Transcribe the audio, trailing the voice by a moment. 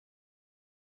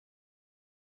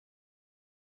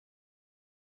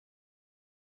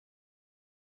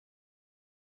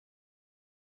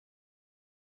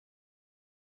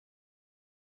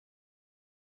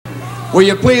Will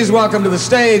you please welcome to the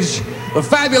stage the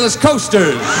Fabulous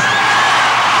Coasters?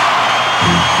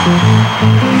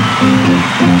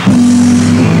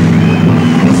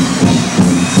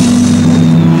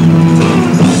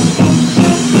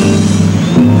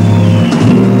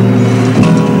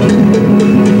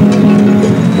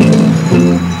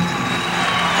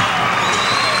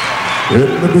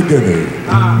 In the beginning,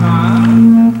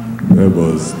 there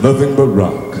was nothing but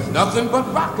rock. Nothing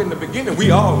but rock in the beginning.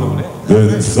 We all know that.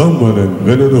 Then someone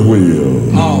invented a wheel.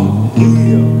 Oh,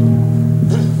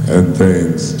 and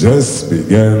things just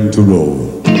began to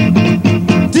roll.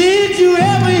 Did you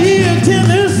ever hear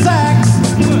tenor sax?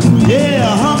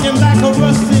 Yeah, humming like a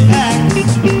rusty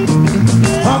axe,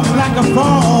 humming like a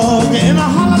frog in a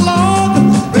hollow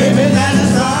log. Baby, that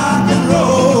is rock and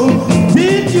roll.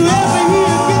 Did you ever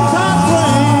hear guitar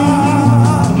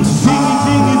playing? Jiggy,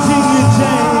 jiggy, jiggy,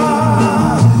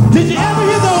 jang. Did you ever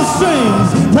hear those strings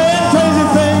playing crazy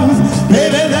things?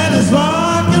 Baby, that is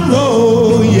rock and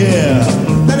roll, yeah.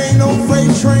 That ain't no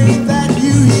freight train that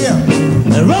you hear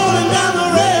rolling down the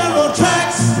railroad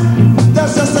tracks.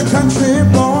 That's just a country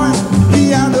boy,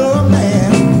 piano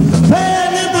man,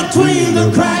 playing in between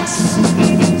the cracks.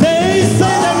 They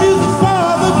say that music's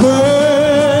for the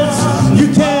birds. You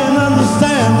can't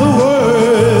understand the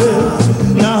words.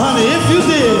 Now, honey, if you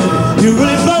did, you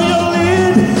really blow your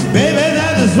lid. Baby,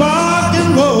 that is rock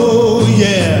and roll,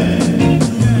 yeah.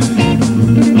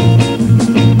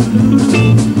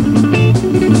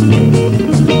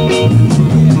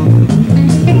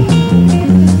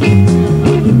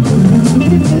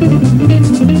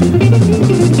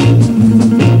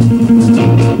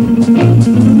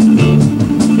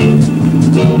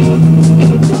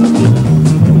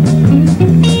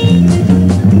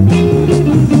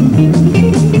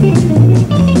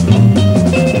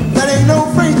 That ain't no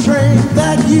freight train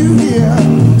that you hear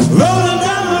rolling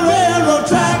down the railroad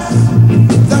tracks.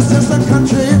 That's just a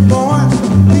country boy,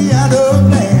 piano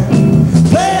man,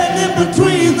 playing in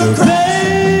between the cracks.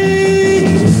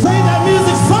 They say that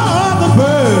music's for the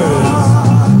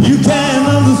birds. You can't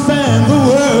understand the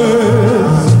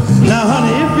words. Now,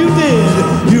 honey, if you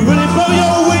did, you really blow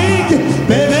your wig.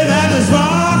 Baby, that is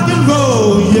rock and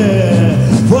roll, yeah.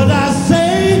 What I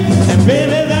say, and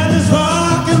baby, that is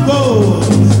rock and roll.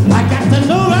 I got to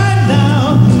know right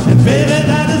now, and baby,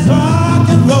 that is rock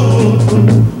and roll.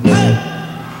 Hey.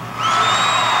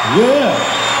 Yeah.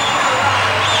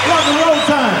 Rock and roll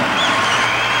time.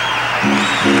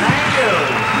 thank you.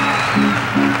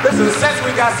 Listen, since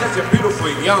we got such a beautiful,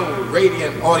 young,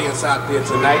 radiant audience out there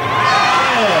tonight,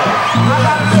 I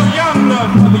got a little young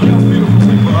love for the young, beautiful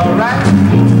people, all right?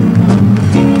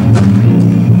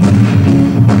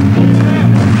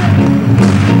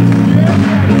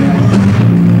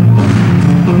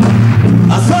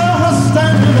 I saw her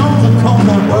standing on the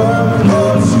corner,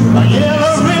 a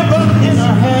yellow ribbon in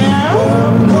her hair.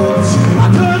 I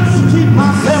couldn't keep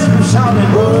myself from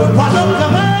shouting, why look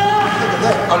at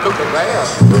there, Oh, look at that.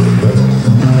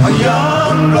 a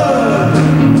young blood,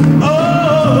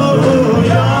 oh,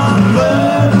 young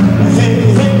blood, hey,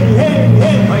 hey, hey,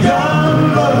 hey, a young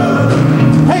blood.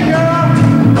 Hey girl,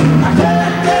 I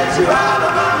can't get you out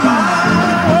of my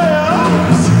mind. Well,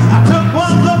 I took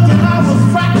one look and I was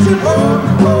fractured.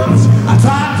 I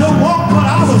tried to walk but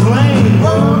I was lame.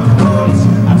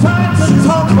 I tried to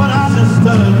talk but I just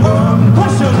stuttered.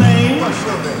 What's your name? What's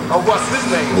your name? Oh, what's his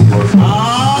name?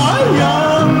 Ah,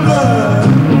 young blood.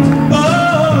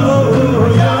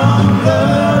 Oh, young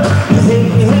blood. Hey,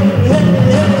 hey, hey,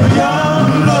 hey, young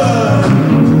blood.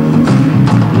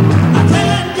 I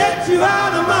can't get you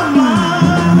out of my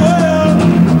mind. Well,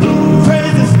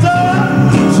 crazy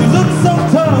stuff. She looked so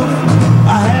tough.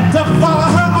 I had to follow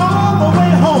her all the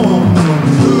way home.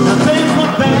 Now things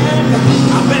were bad.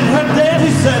 I met her dad.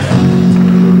 He said,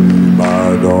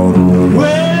 My daughter.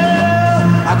 well,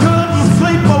 I couldn't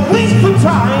sleep a week for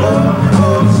trying.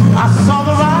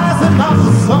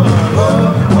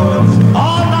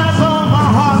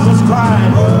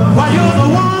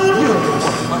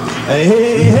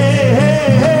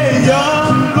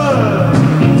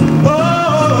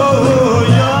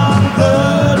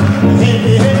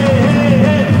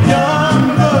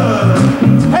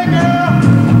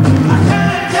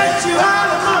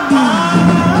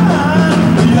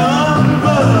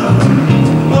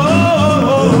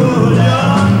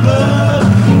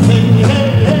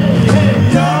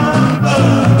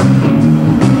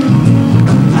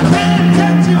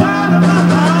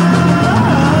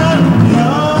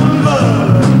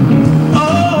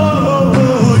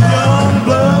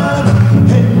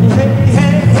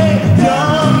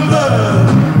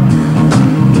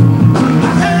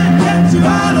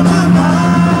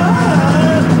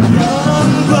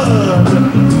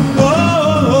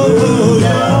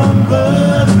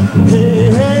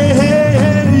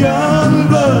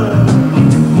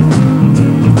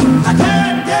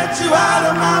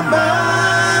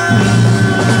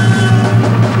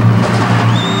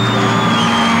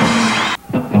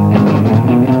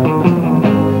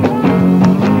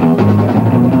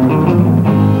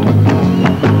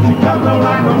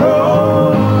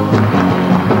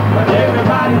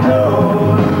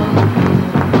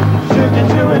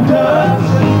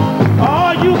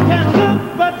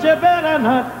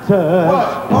 cannot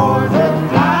touch. Poison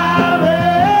ivy,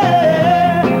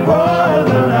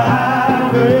 poison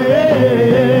ivy.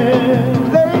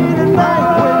 Late at night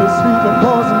when you're sleeping,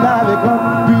 poison ivy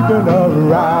comes creeping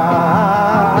around.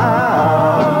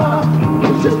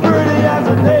 She's pretty as a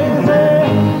daisy.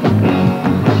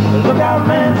 Look out,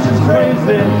 man, she's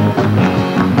crazy.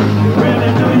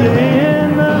 Really do you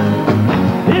in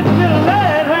if you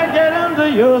let her get under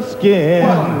your skin.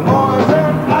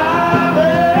 Poison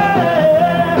ivy,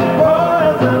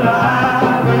 poison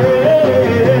ivy.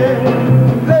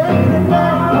 Late at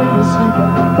night when you're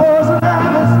sleeping, poison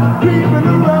ivy's creeping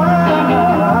around.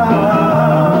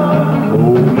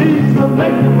 Oh, bees will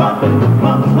make you bumpy,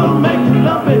 bumps will make you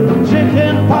lumpy,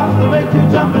 chicken pox will make you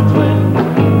jump and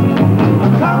twist.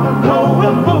 Common cold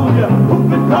will fool you,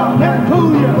 whooping cough can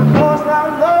cool you, but course now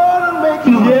Lord will make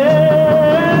you.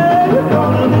 Yeah, you're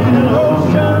gonna need an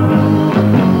ocean,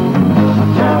 a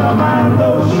calamine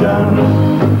lotion,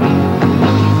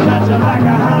 scratching like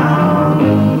a hound.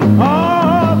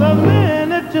 Oh, the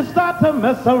minute you start to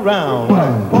mess around,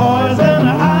 poison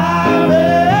ivy,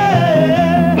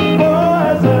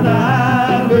 poison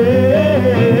ivy.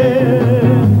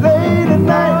 Late at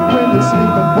night when you're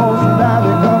sleeping, poison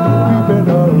ivy comes creeping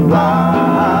around.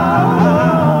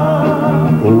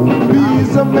 Oh,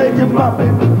 bees will make you bumpy,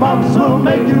 bumps will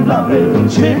make you lumpy,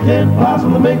 chicken pox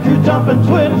will make you jump and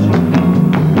twitch.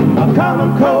 A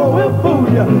common cold will fool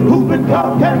you, whooping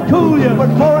cough can cool you, but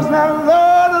force now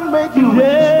Lord will make you.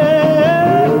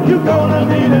 Yeah, you're gonna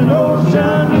need an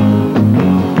ocean,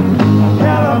 a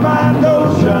calamine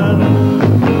lotion,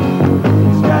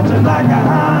 scratching like a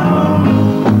hound.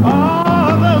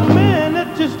 Oh, the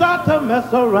minute you start to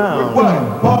mess around,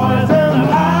 poison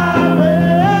ivy,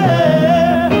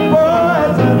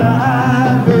 poison ivy.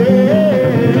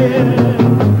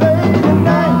 Late at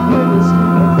night when you're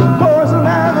sleeping, poison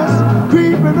ivy's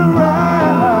creeping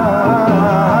around.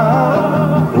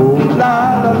 Oh, la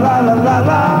la la la la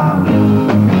la,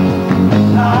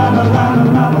 la la la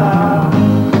la la la,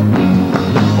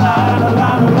 la la la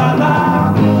la la.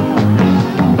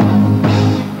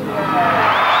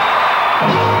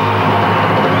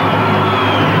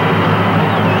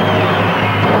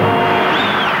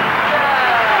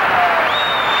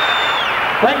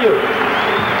 Thank you.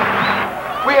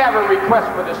 We have a request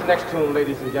for this next tune,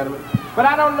 ladies and gentlemen. But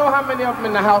I don't know how many of them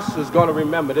in the house is going to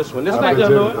remember this one. This next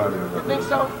one, you think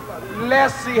so?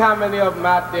 Let's see how many of them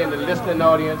out there in the listening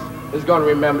audience is going to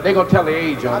remember. They're going to tell the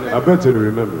age on it. I bet you to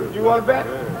remember it. You want to bet?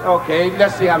 Okay,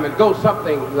 let's see how many. Go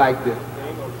something like this.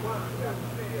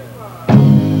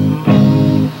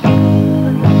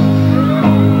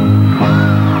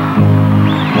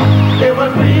 It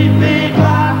was me, big,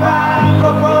 fly,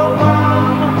 go, go, go.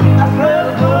 I smell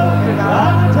the smoke in the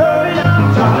auditorium.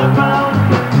 Charlie Brown,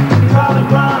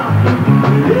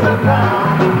 he's a clown.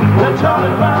 Well,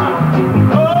 Charlie Brown,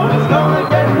 oh, it's gonna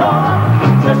get wrong.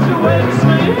 Just you wait and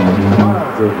see.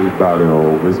 Everybody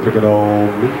always picking on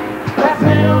me. That's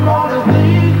him on his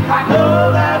knees. I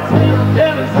know that's him.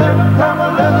 In his heaven come a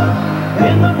letter.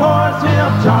 In the voice, him,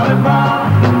 Charlie Brown,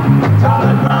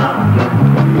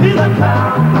 he's a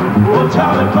clown. Oh,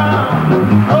 Charlie Brown,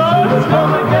 oh, it's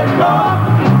gonna get wrong.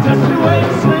 Just you wait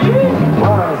and see.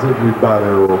 Why is everybody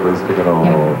always picking on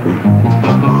me?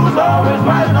 Who's always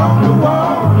writing on the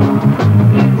wall?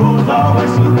 Who's always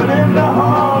snooping in the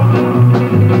hall?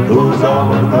 Who's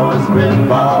always throwing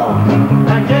spitball?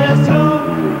 And guess who?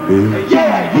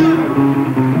 Yeah, you.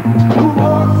 Who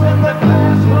walks in the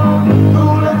classroom,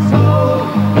 cool and slow?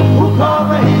 Who calls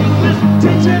the English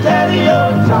teacher daddy?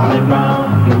 Oh, Charlie Brown,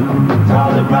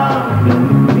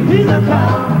 he's a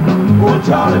clown. Oh,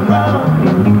 Charlie Brown,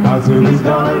 I said he's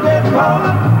gonna get caught.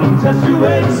 Just you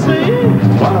wait and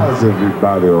see. why is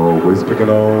everybody always picking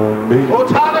on me? Oh,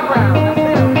 Charlie Brown, that's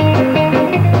him.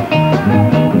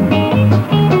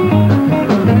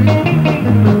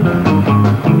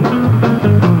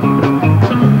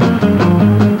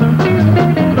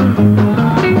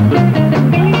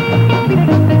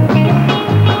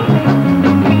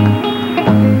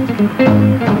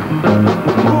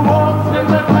 Who walks in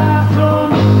the classroom,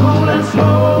 cool and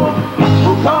slow?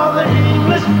 Who calls the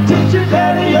English teacher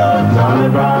daddy? Oh, Charlie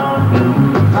Brown,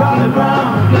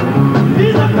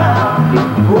 he's a clown.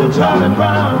 Oh, Charlie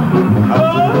Brown,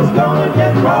 oh, it's gonna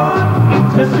get wrong.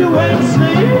 Just you wait and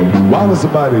see. Why would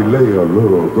somebody lay a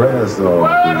little grass on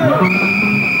me?